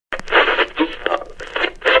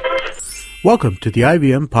Welcome to the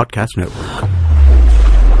IVM Podcast Network.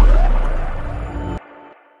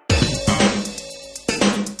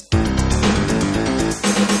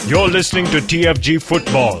 You're listening to TFG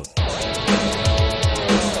Football.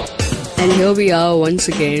 And here we are once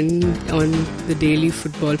again on the Daily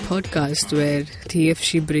Football Podcast, where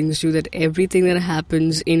TFG brings you that everything that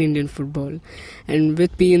happens in Indian football. And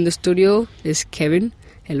with me in the studio is Kevin.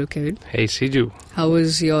 Hello, Kevin. Hey, Siju. How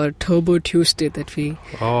was your Turbo Tuesday that we...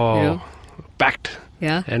 Packed.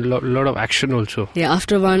 Yeah? And a lot of action also. Yeah,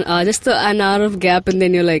 after just an hour of gap, and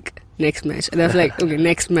then you're like, next match. And I was like, okay,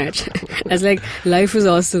 next match. I was like, life is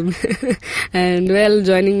awesome. And well,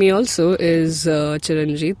 joining me also is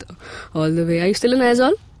Chiranjit, all the way. Are you still in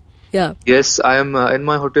Aizawl? Yeah. Yes, I am in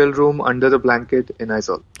my hotel room under the blanket in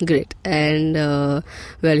Aizawl. Great. And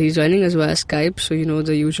he's joining us via Skype, so you know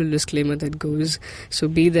the usual disclaimer that goes. So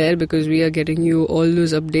be there, because we are getting you all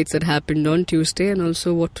those updates that happened on Tuesday and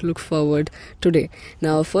also what to look forward today.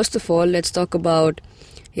 Now, first of all, let's talk about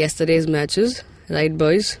yesterday's matches. Right,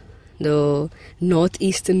 boys? The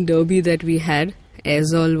Northeastern Derby that we had,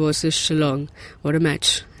 Aizawl versus Shillong. What a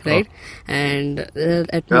match, right? Oh. And the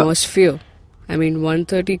atmosphere. Yeah. I mean,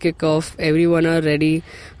 1:30 kickoff, everyone are ready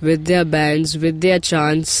with their bands, with their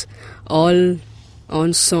chants, all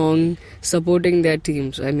on song, supporting their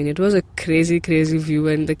teams. I mean, it was a crazy, crazy view,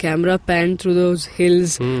 and the camera panned through those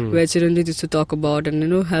hills where Chiranjit used to talk about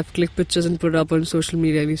and, have click pictures and put up on social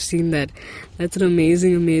media. We've seen that. That's an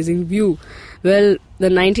amazing, amazing view. Well, the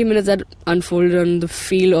 90 minutes that unfolded on the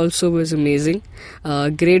field also was amazing.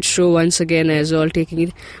 Great show once again, Aizawl taking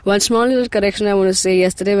it. One small little correction I want to say.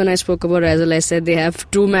 Yesterday when I spoke about Aizawl, I said they have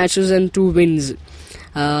 2 matches and 2 wins.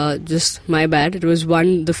 Just my bad. It was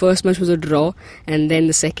the first match was a draw, and then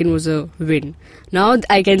the second was a win. Now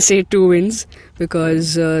I can say 2 wins,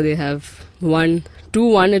 because they have 2-1.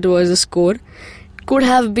 It was a score. Could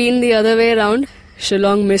have been the other way around.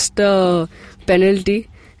 Shillong missed a penalty.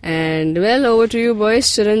 And well, over to you, boys.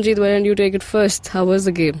 Chiranjit, why don't you take it first? How was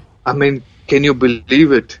the game? I mean, can you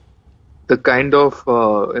believe it? The kind of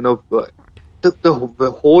the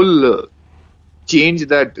whole change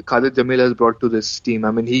that Khalid Jamil has brought to this team. I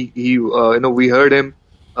mean, we heard him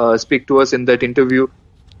speak to us in that interview,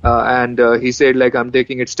 and he said, like, I'm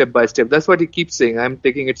taking it step by step. That's what he keeps saying. I'm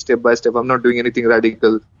taking it step by step. I'm not doing anything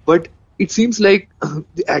radical. But it seems like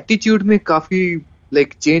the attitude mein kafi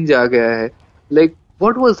change aa gaya hai. Like,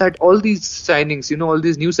 what was that? All these signings, all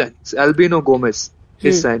these new signings. Albino Gomez,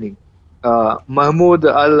 his signing. Mahmoud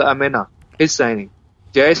Al-Amena, his signing.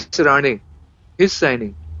 Jayesh Rane, his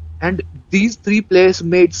signing. And these 3 players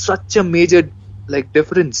made such a major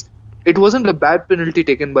difference. It wasn't a bad penalty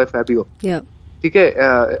taken by Fabio. Yeah. Okay,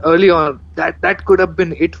 early on, that could have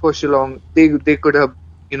been it for Shillong. They could have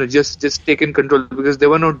just taken control, because they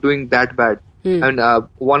were not doing that bad. And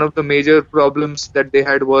one of the major problems that they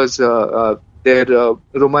had was their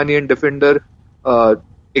Romanian defender, Dan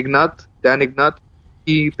Ignat.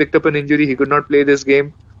 He picked up an injury. He could not play this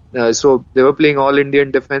game. So they were playing all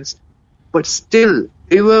Indian defense. But still,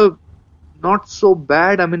 they were not so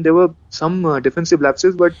bad. I mean, there were some defensive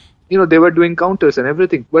lapses, but they were doing counters and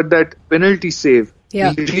everything. But that penalty save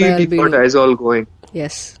really got Aizawl going.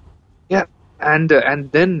 Yes. Yeah, and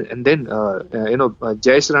then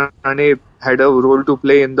Jayesh Rane had a role to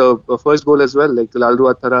play in the first goal as well. Like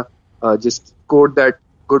Lalru Athara just scored that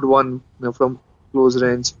good one from close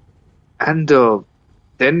range, and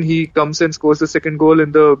then he comes and scores the second goal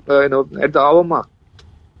in the at the hour mark.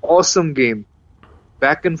 Awesome game,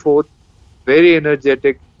 back and forth, very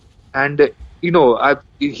energetic, and he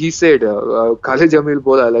said, Khalid Jamil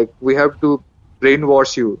bola, like, we have to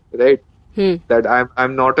brainwash you, right? That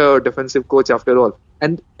I'm not a defensive coach after all,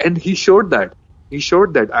 and he showed that.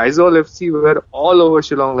 Aizawl FC were all over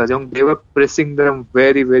Shillong Lajong. They were pressing them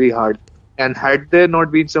very, very hard, and had there not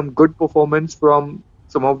been some good performance from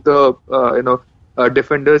some of the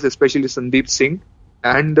defenders, especially Sandeep Singh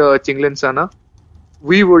and Chinglen Sana,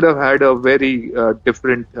 we would have had a very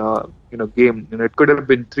different game. It could have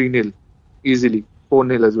been 3-0 easily,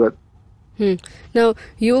 4-0 as well. Now,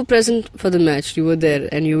 you were present for the match. You were there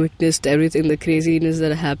and you witnessed everything, the craziness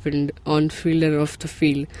that happened on field and off the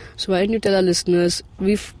field. So why don't you tell our listeners,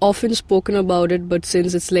 we've often spoken about it, but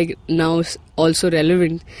since it's now also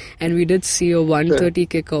relevant, and we did see a 1:30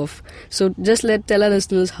 kickoff. So just tell our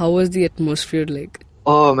listeners, how was the atmosphere like?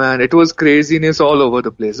 Oh man, it was craziness all over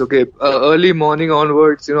the place. Okay, early morning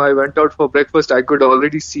onwards, I went out for breakfast. I could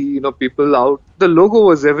already see, people out. The logo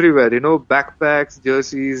was everywhere, backpacks,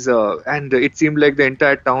 jerseys, and it seemed like the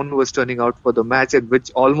entire town was turning out for the match, which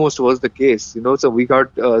almost was the case, So we got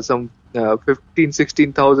some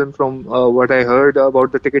 16,000 from what I heard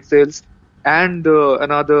about the ticket sales. and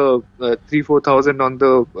another 3,000-4,000 on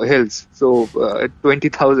the hills. So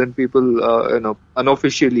 20,000 people,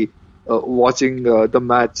 unofficially watching the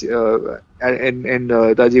match in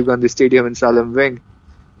Rajiv Gandhi Stadium in Salem Wing.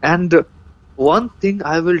 And one thing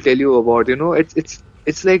I will tell you about,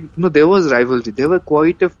 it's like, there was rivalry. There were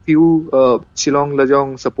quite a few Shillong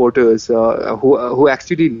Lajong supporters who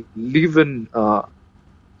actually live in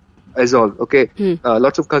Aizawl. Okay, Hmm.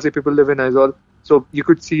 lots of Khasi people live in Aizawl, so you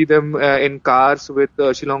could see them in cars with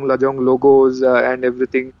Shillong Lajong logos and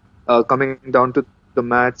everything coming down to the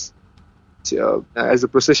match as a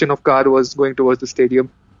procession of car was going towards the stadium.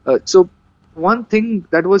 So one thing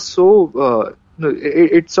that was so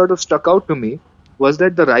it sort of stuck out to me was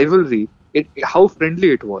that the rivalry, how friendly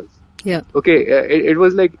it was. Yeah. Okay, it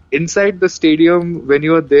was like inside the stadium when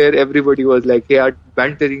you were there, everybody was like, hey,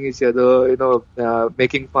 bantering each other,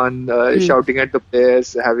 making fun, shouting at the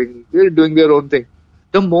players, doing their own thing.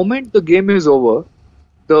 The moment the game is over,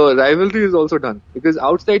 the rivalry is also done, because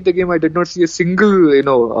outside the game I did not see a single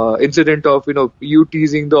incident of you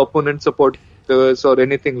teasing the opponent supporters or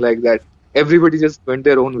anything like that. Everybody just went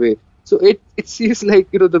their own way. So it seems like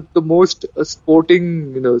the most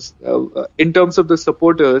sporting, in terms of the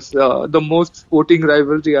supporters, the most sporting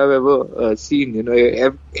rivalry I've ever seen.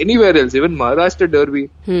 Anywhere else, even Maharashtra Derby,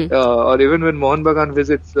 or even when Mohan Bagan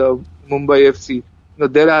visits Mumbai FC,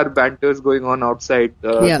 there are banters going on outside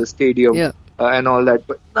the stadium. Yeah. And all that,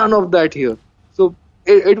 but none of that here. So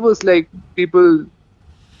it was like people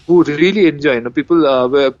who really enjoy. People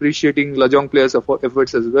were appreciating Lajong players'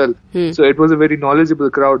 efforts as well. So it was a very knowledgeable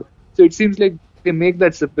crowd. So it seems like they make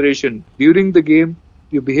that separation. During the game,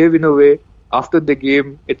 you behave in a way. After the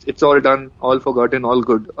game, it's all done, all forgotten, all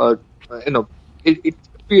good. It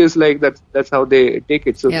feels like that's how they take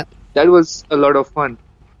it. So that was a lot of fun.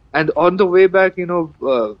 And on the way back,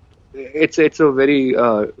 it's a very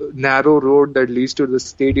narrow road that leads to the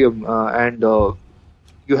stadium, and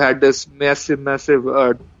you had this massive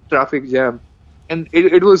traffic jam, and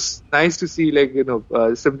it was nice to see, like,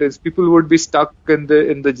 sometimes people would be stuck in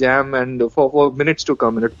the jam, and for minutes to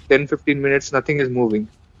come, 10-15 minutes nothing is moving.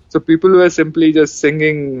 So people were simply just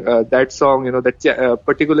singing that song, that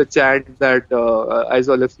particular chant that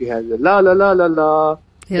Aizawl FC has, la la la la la.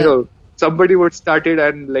 Somebody would start it,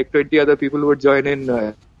 and like 20 other people would join in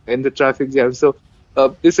the traffic jam. So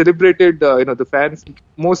they celebrated, the fans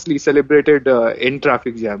mostly celebrated in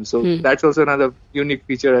traffic jam. So that's also another unique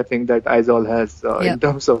feature, I think, that Aizawl has in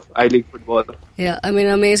terms of I-League football. Yeah, I mean,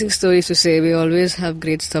 amazing stories to say. We always have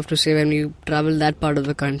great stuff to say when we travel that part of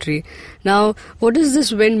the country. Now, what does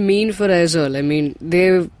this win mean for Aizawl? I mean,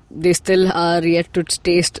 they still are yet to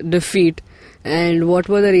taste defeat. And what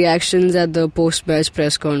were the reactions at the post-match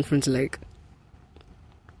press conference like?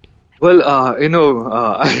 Well,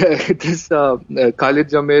 this Khalid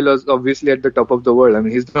Jamil was obviously at the top of the world. I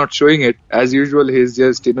mean, he's not showing it as usual. He's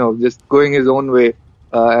just going his own way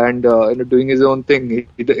and doing his own thing.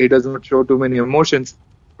 He does not show too many emotions.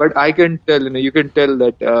 But I can tell, you can tell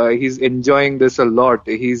that he's enjoying this a lot.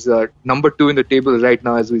 He's number 2 in the table right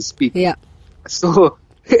now as we speak. Yeah. So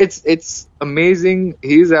it's amazing.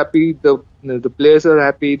 He's happy. The players are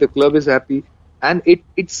happy. The club is happy, and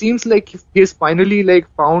it seems like he's finally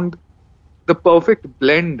found the perfect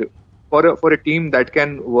blend for a team that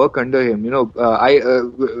can work under him.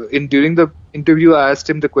 During the interview, I asked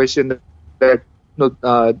him the question that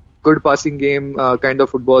good passing game kind of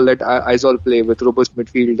football that Aizawl play with robust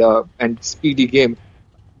midfield and speedy game.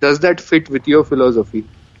 Does that fit with your philosophy?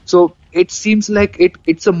 So it seems like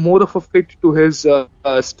it's a more of a fit to his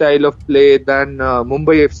style of play than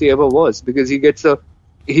Mumbai FC ever was, because he gets a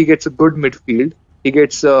good midfield, he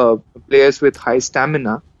gets players with high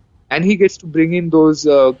stamina, and he gets to bring in those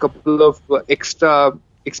couple of extra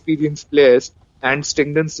experienced players and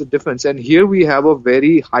strengthens the defense. And here we have a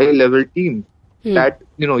very high level team that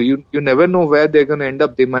you never know where they're going to end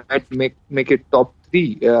up. They might make it top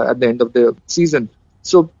 3 at the end of the season.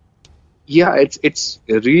 So yeah, it's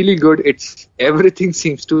really good. Everything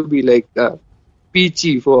seems to be like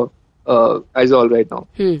peachy for Aizawl right now.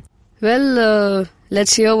 Well,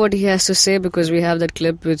 let's hear what he has to say, because we have that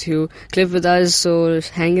clip with us. So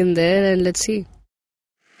hang in there and let's see.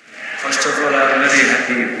 First of all, I'm very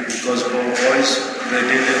happy because our boys, they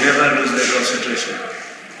never lose their concentration.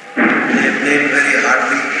 They played very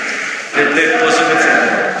hardly. They played positive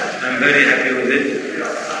football. I'm very happy with it.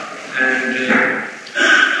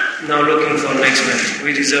 And now looking for next match.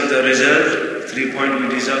 We deserve the result. 3 points, we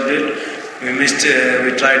deserved it.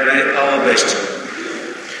 We tried our best.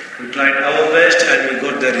 We tried our best and we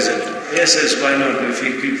got the result. Yes, why not? If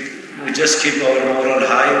we just keep our moral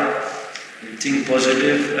high, think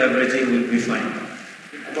positive, everything will be fine.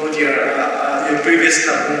 About your previous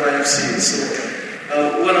club, Mumbai FC. So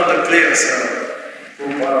one of the players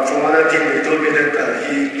from other team, they told me that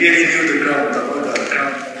he really knew the ground, about the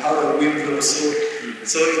ground, how the wind blows.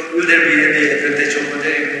 So will there be any advantage over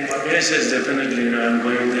there in Mumbai? Yes, definitely. I'm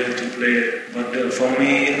going there to play. But for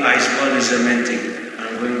me, ice ball is the main thing.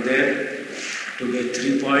 I'm going there to get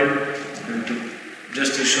 3 points and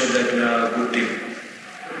just to show that we are a good team.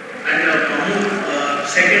 And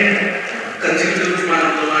second consecutive man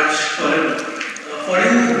of the match for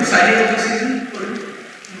you, deciding of the season?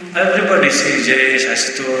 Everybody sees Jayesh,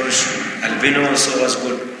 Ashutosh, Albino also was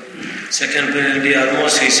good. Second penalty,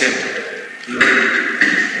 almost he saved it.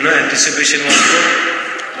 Anticipation was good,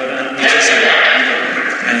 but unnecessary.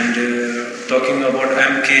 And talking about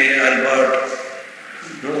MK, Albert,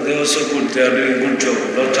 they are also good. They are doing good job.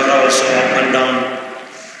 Lothara also up and down.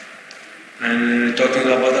 And talking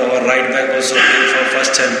about our right back also playing for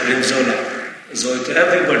first time, Brinzola. So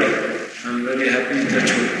everybody, I'm very happy with the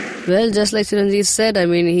job. Well, just like Chiranjeev said, I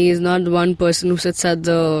mean, he is not one person who sits at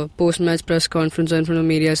the post-match press conference or in front of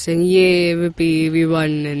media saying, "Yay, we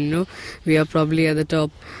won," and we are probably at the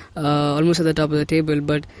top, almost at the top of the table.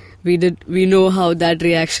 But we know how that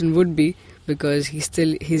reaction would be because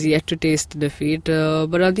he's yet to taste defeat.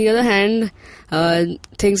 But on the other hand,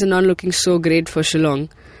 things are not looking so great for Shillong.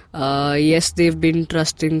 Yes, they've been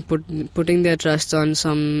putting their trust on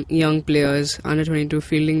some young players, under 22,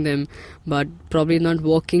 fielding them, but probably not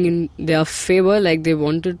working in their favour like they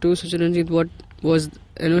wanted to. So, Chiranjeev, what was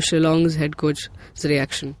Shillong's head coach's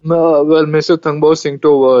reaction? Well, Mr. Thangbo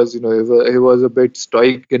Singto was, he was a bit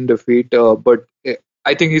stoic in defeat, but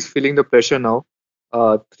I think he's feeling the pressure now.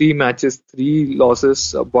 3 matches, 3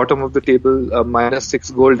 losses, bottom of the table,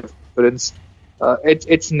 -6 goal difference.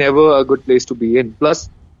 It's never a good place to be in. Plus,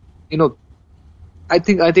 I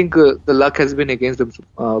think the luck has been against them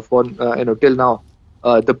for till now.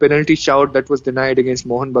 The penalty shout that was denied against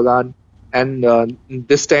Mohan Bagan, and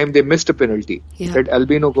this time they missed a penalty. Yeah. That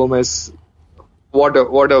Albino Gomez, what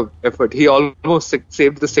a effort! He almost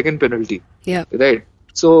saved the second penalty. Yeah. Right.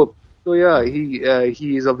 So yeah,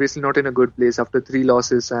 he is obviously not in a good place after 3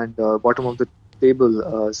 losses and bottom of the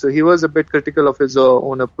table. So he was a bit critical of his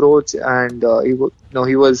own approach, and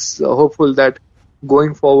he was hopeful that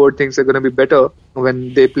going forward things are going to be better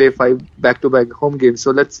when they play 5 back-to-back home games.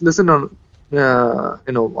 So let's listen on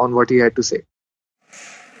what he had to say.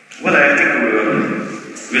 Well, I think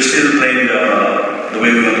we're still playing the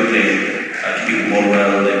way we want to play, keeping the ball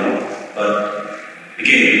well, but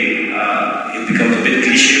again, it becomes a bit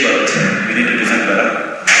cliche, but we need to defend better.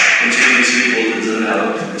 Considering this week, all doesn't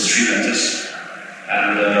help. It's 3 matches,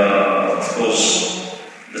 and of course,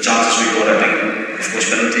 the chances we got, I think, of course,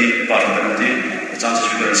 penalty, apart from penalty, the chances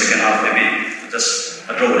we got in the second half, maybe just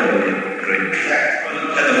a draw would have been great.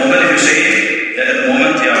 At the moment, if you say, if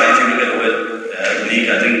you look at the league,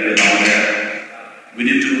 I think we're down there. We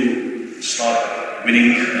need to start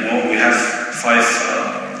winning. We have 5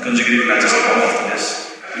 consecutive matches to come after this.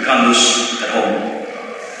 We can't lose at home.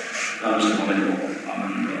 We can't lose at home anymore.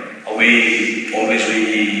 Away, always we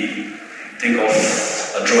think of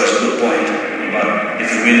a draw as a good point, but if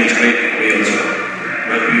you win, it's great. Away also.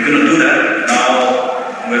 But we couldn't do that. Now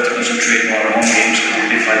we have to concentrate more on home games,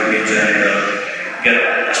 particularly 5 games, and get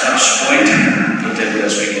as much point to the table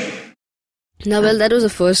as we can. Now, well, that was the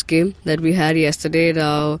first game that we had yesterday.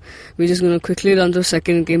 Now, we're just going to quickly run through the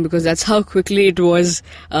second game because that's how quickly it was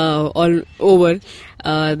all over.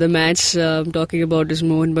 The match I'm talking about is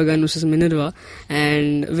Mohan Bagan versus Minerva,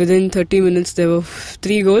 and within 30 minutes there were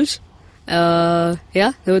 3 goals. There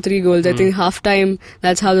were 3 goals. I think half-time,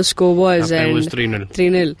 that's how the score was. Half-time and was 3-0.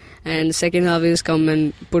 3-0. And second half is come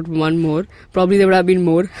and put 1 more. Probably there would have been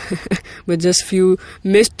more, but just few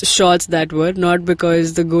missed shots that were, not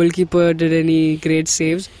because the goalkeeper did any great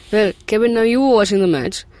saves. Well, Kevin, now you were watching the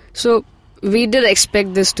match. So, we did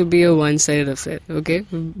expect this to be a one-sided affair, okay?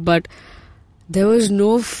 But there was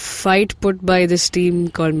no fight put by this team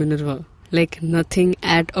called Minerva. Like nothing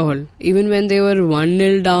at all. Even when they were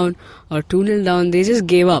 1-0 down or 2-0 down, they just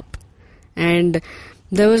gave up. And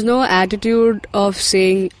there was no attitude of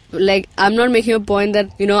saying, like, I'm not making a point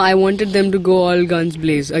that, I wanted them to go all guns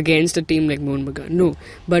blaze against a team like Mohan Bagan. No.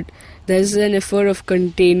 But there's an effort of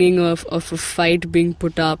containing, of a fight being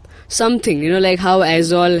put up. Something, like how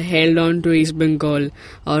Azol held on to East Bengal.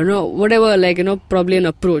 Or whatever, probably an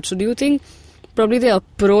approach. So do you think probably the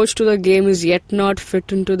approach to the game is yet not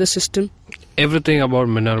fit into the system? Everything about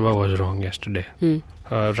Minerva was wrong yesterday.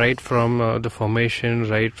 Right from the formation,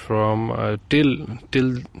 right from till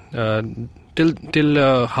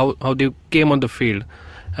how they came on the field.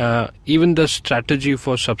 Even the strategy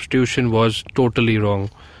for substitution was totally wrong.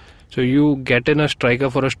 So you get in a striker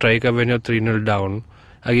for a striker when you're 3-0 down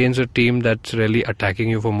against a team that's really attacking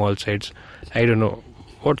you from all sides. I don't know.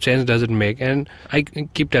 What sense does it make? And I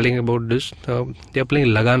keep telling about this. They're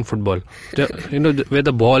playing Lagan football. Where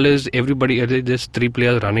the ball is, everybody, there's 3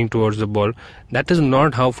 players running towards the ball. That is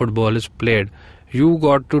not how football is played. You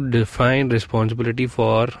got to define responsibility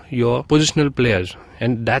for your positional players,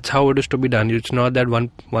 and that's how it is to be done. It's not that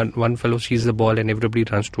one fellow sees the ball and everybody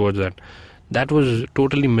runs towards that. That was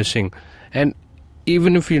totally missing. And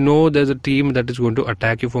even if you know there's a team that is going to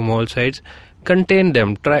attack you from all sides, contain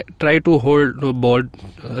them. Try to hold the ball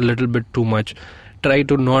a little bit too much. Try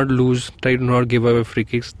to not lose. Try to not give away free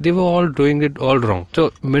kicks. They were all doing it all wrong.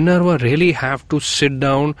 So Minerva really have to sit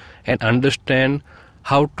down and understand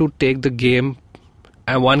how to take the game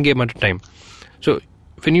one game at a time. So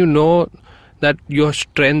when you know that your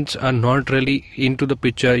strengths are not really into the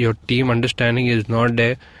picture, your team understanding is not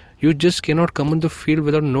there, you just cannot come on the field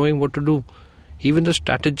without knowing what to do. Even the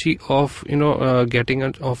strategy of getting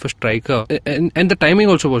off a striker and the timing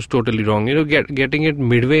also was totally wrong. Getting it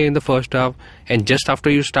midway in the first half, and just after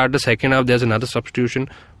you start the second half, there's another substitution.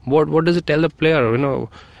 What does it tell the player?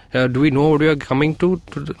 Do we know what we are coming to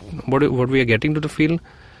what we are getting to the field?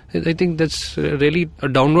 I think that's really a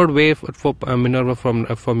downward way for Minerva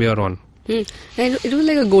from here on. And it was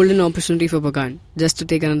like a golden opportunity for Bagan just to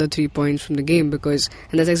take another 3 points from the game, and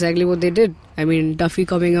that's exactly what they did. I mean, Duffy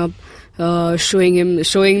coming up,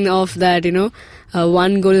 showing off that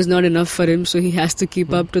one goal is not enough for him, so he has to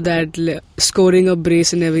keep up to that, scoring a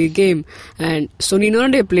brace in every game. And Sony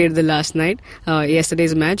Nonde played the last night,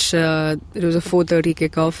 yesterday's match. It was a 4:30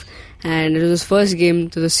 kickoff, and it was his first game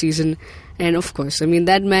to the season. And of course, I mean,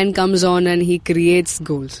 that man comes on and he creates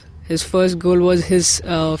goals. His first goal was his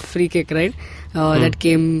free kick, right? That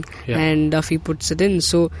came and Duffy puts it in.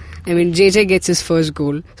 So, I mean, JJ gets his first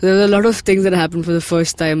goal. So there were a lot of things that happened for the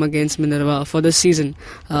first time against Minerva for the season.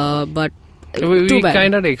 But we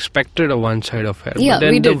kind of expected a one-side affair. Yeah, but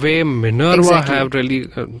then we the did. way Minerva have really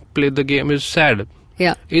played the game is sad.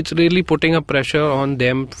 Yeah. It's really putting a pressure on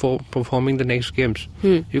them for performing the next games.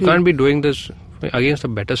 You can't be doing this against a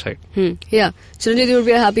better side. Yeah. Chiranjit, you would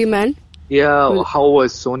be a happy man? Yeah, how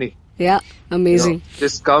was Sony? Yeah, amazing.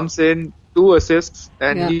 Just comes in, 2 assists,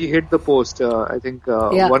 and he hit the post, I think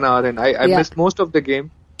 1 hour. And I missed most of the game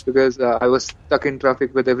because I was stuck in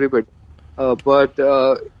traffic with everybody. But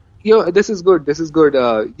this is good. This is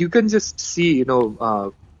good. You can just see,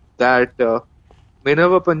 that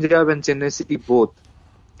Minerva Punjab and Chennai City both.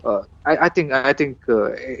 I think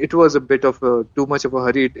it was a bit of too much of a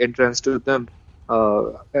hurried entrance to them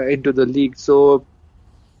into the league. So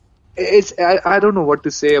I don't know what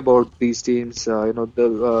to say about these teams.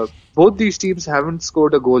 Both these teams haven't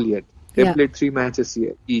scored a goal yet. They've played 3 matches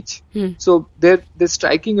each. So their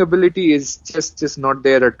striking ability is just not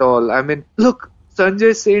there at all. I mean, look,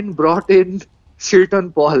 Sanjay Sen brought in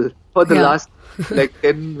Shilton Paul for the last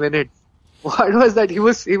 10 minutes. What was that? He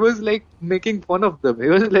was like making fun of them. He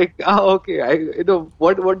was like, okay,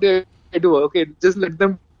 what do I do? Okay, just let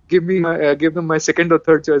them give them my second or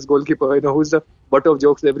third choice goalkeeper. Who's the butt of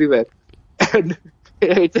jokes everywhere. And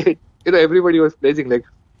everybody was praising that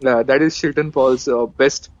is Shilton Paul's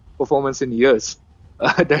best performance in years.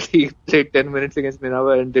 That he played 10 minutes against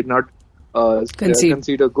Minerva and did not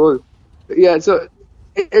concede a goal. Yeah, so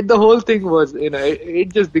the whole thing was, it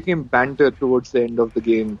just became banter towards the end of the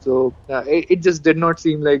game. So it just did not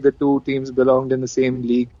seem like the two teams belonged in the same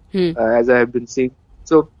league as I have been seeing.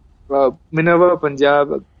 So Minerva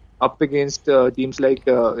Punjab up against teams like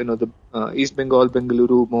the East Bengal,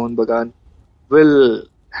 Bengaluru, Mohun Bagan will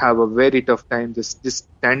have a very tough time just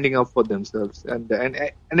standing up for themselves, and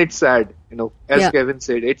it's sad, as Kevin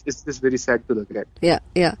said, it's just very sad to look at. Yeah.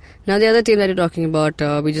 Now the other team that you're talking about,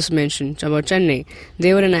 we just mentioned about Chennai.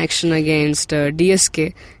 They were in action against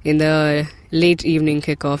DSK in the late evening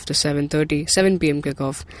kickoff to 7 p.m.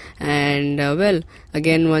 kickoff,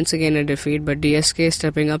 and once again a defeat, but DSK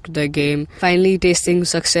stepping up to the game, finally tasting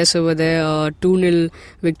success over there. 2-0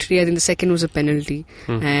 victory. I think the second was a penalty,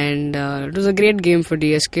 and it was a great game for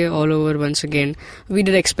DSK all over once again. We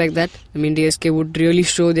did expect that. I mean, DSK would really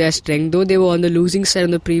show their strength. Though they were on the losing side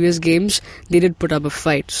in the previous games, they did put up a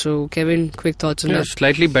fight. So Kevin, quick thoughts on that?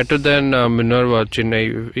 Slightly better than Minerva.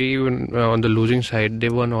 Chennai, even on the losing side, they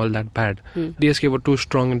weren't all that bad. DSK were too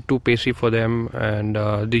strong and too pacey for them, and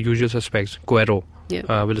the usual suspects, Cuero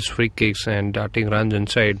with his free kicks and darting runs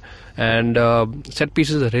inside, and set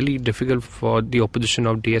pieces are really difficult for the opposition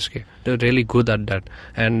of DSK. They're really good at that,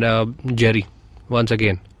 and Jerry once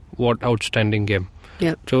again what outstanding game.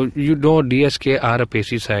 Yeah. So you know DSK are a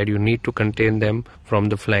pacey side. You need to contain them from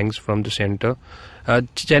the flanks, from the center.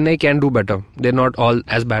 Chennai can do better. They're not all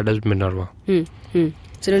as bad as Minerva.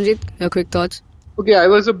 Chiranjit, your quick thoughts? Okay, I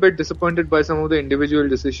was a bit disappointed by some of the individual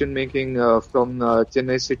decision making from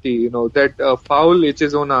Chennai City. You know, that foul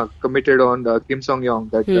Ichizona committed on Kim Song Yong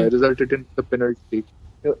that resulted in the penalty.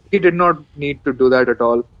 He did not need to do that at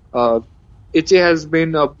all. Ichi has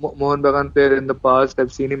been a Mohan Bagan player in the past.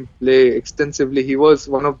 I've seen him play extensively. He was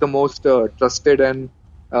one of the most trusted and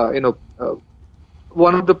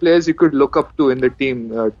one of the players you could look up to in the team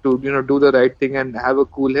to do the right thing and have a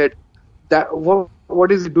cool head. That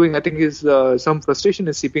what is he doing? I think his some frustration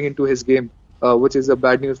is seeping into his game, which is a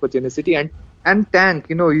bad news for Chennai City. And Tank,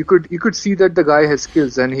 you could see that the guy has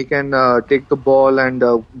skills and he can take the ball and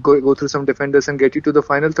go through some defenders and get you to the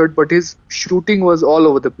final third. But his shooting was all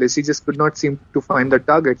over the place. He just could not seem to find the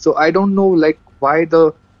target. So I don't know why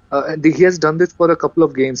he has done this for a couple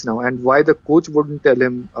of games now, and why the coach wouldn't tell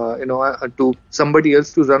him to somebody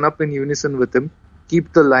else to run up in unison with him,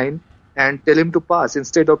 keep the line, and tell him to pass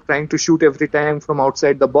instead of trying to shoot every time from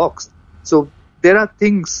outside the box. So there are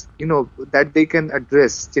things, that they can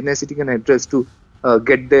address, Chennai City can address to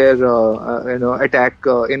get their, attack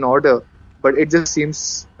in order. But it just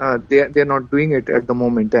seems they're not doing it at the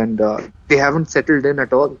moment, and they haven't settled in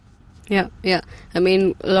at all. Yeah. I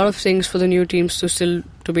mean, a lot of things for the new teams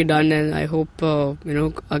to be done, and I hope,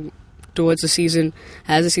 towards the season,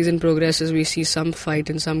 as the season progresses, we see some fight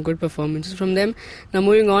and some good performances from them. Now,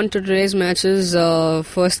 moving on to today's matches,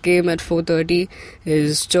 first game at 4:30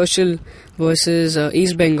 is Churchill versus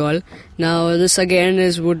East Bengal. Now, this again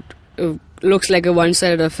looks like a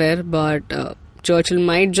one-sided affair, but Churchill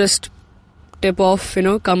might just tip off,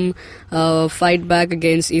 come fight back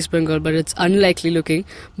against East Bengal, but it's unlikely looking.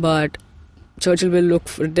 But Churchill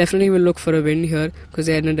definitely will look for a win here because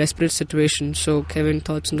they're in a desperate situation. So, Kevin,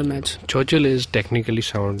 thoughts on the match? Churchill is technically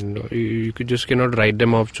sound. You just cannot write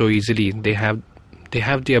them off so easily. They have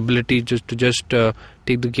the ability to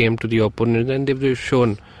take the game to the opponent, and they've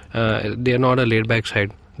shown they are not a laid-back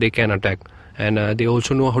side. They can attack, and they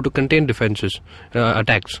also know how to contain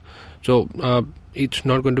attacks. So it's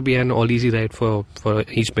not going to be an all easy ride for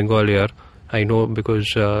East Bengal here. I know,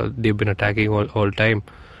 because they've been attacking all time.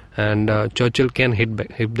 And Churchill can hit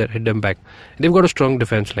them back. They've got a strong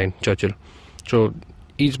defense line, Churchill. So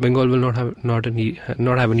East Bengal will not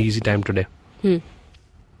have an easy time today.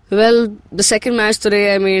 Well, the second match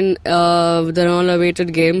today, I mean, the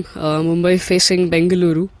long-awaited game, Mumbai facing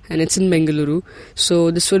Bengaluru, and it's in Bengaluru.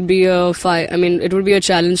 So this would be it would be a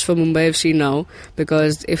challenge for Mumbai FC now,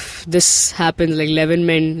 because if this happens, like 11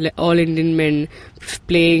 men, all Indian men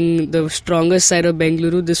playing the strongest side of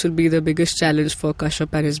Bengaluru, this will be the biggest challenge for Kashyap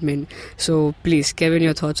and his men. So please, Kevin,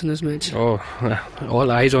 your thoughts on this match? Oh,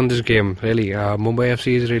 all eyes on this game, really. Mumbai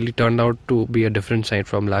FC has really turned out to be a different side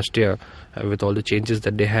from last year, with all the changes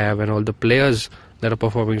that they have and all the players that are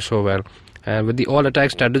performing so well. And with the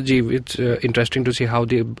all-attack strategy, it's interesting to see how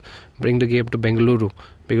they bring the game to Bengaluru,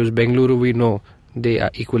 because Bengaluru, we know, they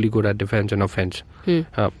are equally good at defense and offense.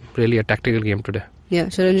 Really a tactical game today. Yeah,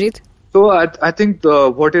 Charanjit? So I think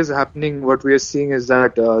what is happening, what we are seeing is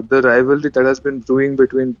that the rivalry that has been brewing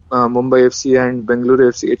between Mumbai FC and Bengaluru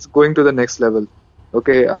FC, it's going to the next level.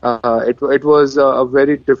 Okay, it was a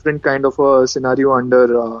very different kind of a scenario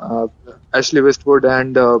under Ashley Westwood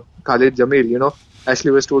and Khalid Jamil.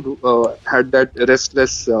 Ashley Westwood had that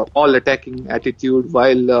restless, all-attacking attitude,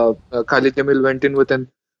 while Khalid Jamil went in with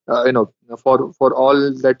for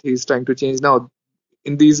all that he's trying to change now.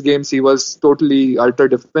 In these games, he was totally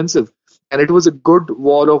ultra-defensive. And it was a good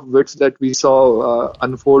war of wits that we saw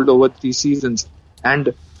unfold over 3 seasons.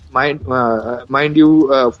 And mind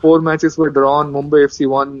you, 4 matches were drawn. Mumbai FC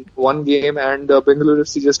won 1 game, and Bengaluru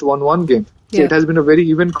FC just won 1 game. So it has been a very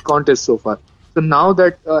even contest so far. So now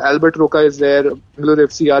that Albert Roca is there, Bengaluru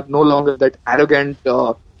FC are no longer that arrogant,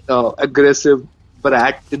 aggressive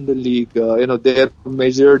brat in the league. They are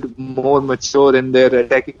measured, more mature in their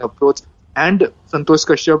attacking approach. And Santosh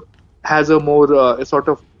Kashyap has a more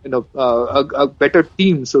a better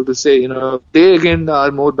team, so to say. They again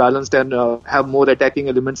are more balanced and have more attacking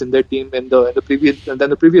elements in their team than the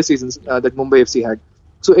previous seasons that Mumbai FC had.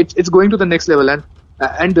 So it's going to the next level.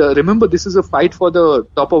 And remember, this is a fight for the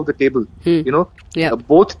top of the table.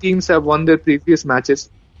 Both teams have won their previous matches,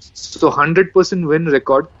 so 100% win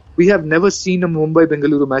record. We have never seen a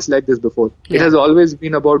Mumbai-Bengaluru match like this before. It has always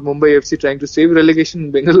been about Mumbai FC trying to save relegation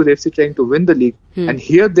and Bengaluru FC trying to win the league. And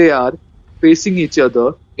here they are facing each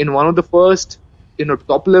other in one of the first,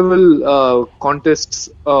 top-level contests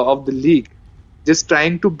of the league, just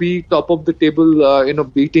trying to be top of the table,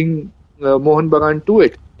 beating Mohan Bagan to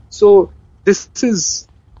it. So this is,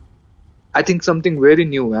 I think, something very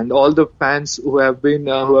new, and all the fans who have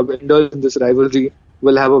indulged in this rivalry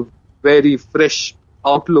will have a very fresh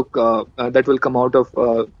outlook that will come out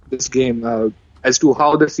of this game as to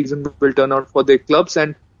how the season will turn out for their clubs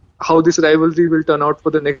and how this rivalry will turn out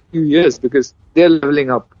for the next few years, because they're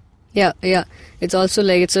leveling up. Yeah. It's also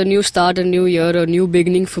like it's a new start, a new year, a new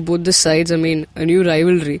beginning for both the sides. I mean, a new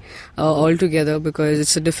rivalry altogether, because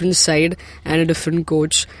it's a different side and a different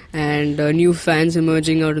coach and new fans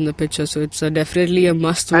emerging out in the picture. So it's definitely a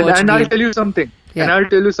must-watch And game. I'll tell you something. Yeah. And I'll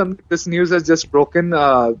tell you something. This news has just broken.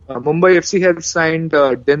 Mumbai FC have signed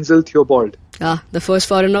Denzel Theobald. The first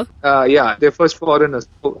foreigner? Yeah, their first foreigner.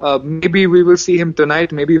 So, maybe we will see him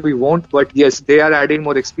tonight. Maybe we won't. But yes, they are adding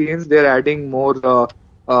more experience. They are adding more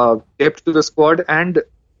depth to the squad, and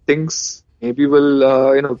things maybe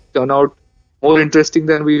will turn out more interesting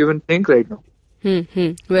than we even think right now.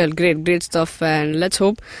 Well, great stuff, and let's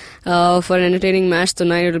hope for an entertaining match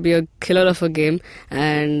tonight. It'll be a killer of a game,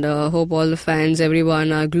 and hope all the fans,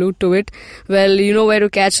 everyone, are glued to it. Well, you know where to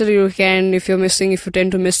catch it. You can, if you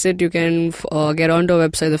tend to miss it, you can get onto our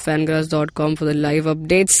website, thefangarage.com, for the live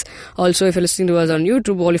updates. Also, if you're listening to us on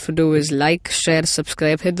YouTube, all you have to do is like, share,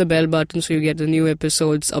 subscribe, hit the bell button so you get the new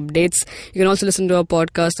episodes updates. You can also listen to our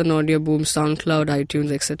podcast on Audio Boom, SoundCloud,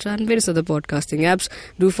 iTunes, etc., and various other podcasting apps.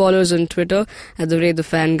 Do follow us on Twitter at the rate The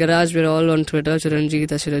Fan Garage. We're all on Twitter. Chiranjit,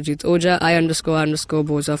 Ashirajit Oja, I__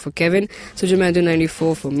 Boza for Kevin,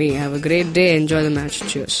 Sujamandu94 for me. Have a great day. Enjoy the match.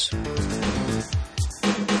 Cheers.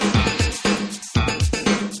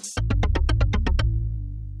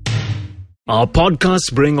 Our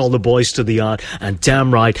podcasts bring all the boys to the yard, and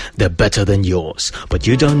damn right, they're better than yours. But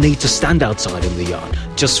you don't need to stand outside in the yard.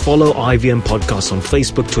 Just follow IVM Podcasts on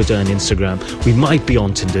Facebook, Twitter, and Instagram. We might be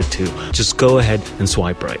on Tinder too. Just go ahead and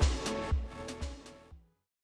swipe right.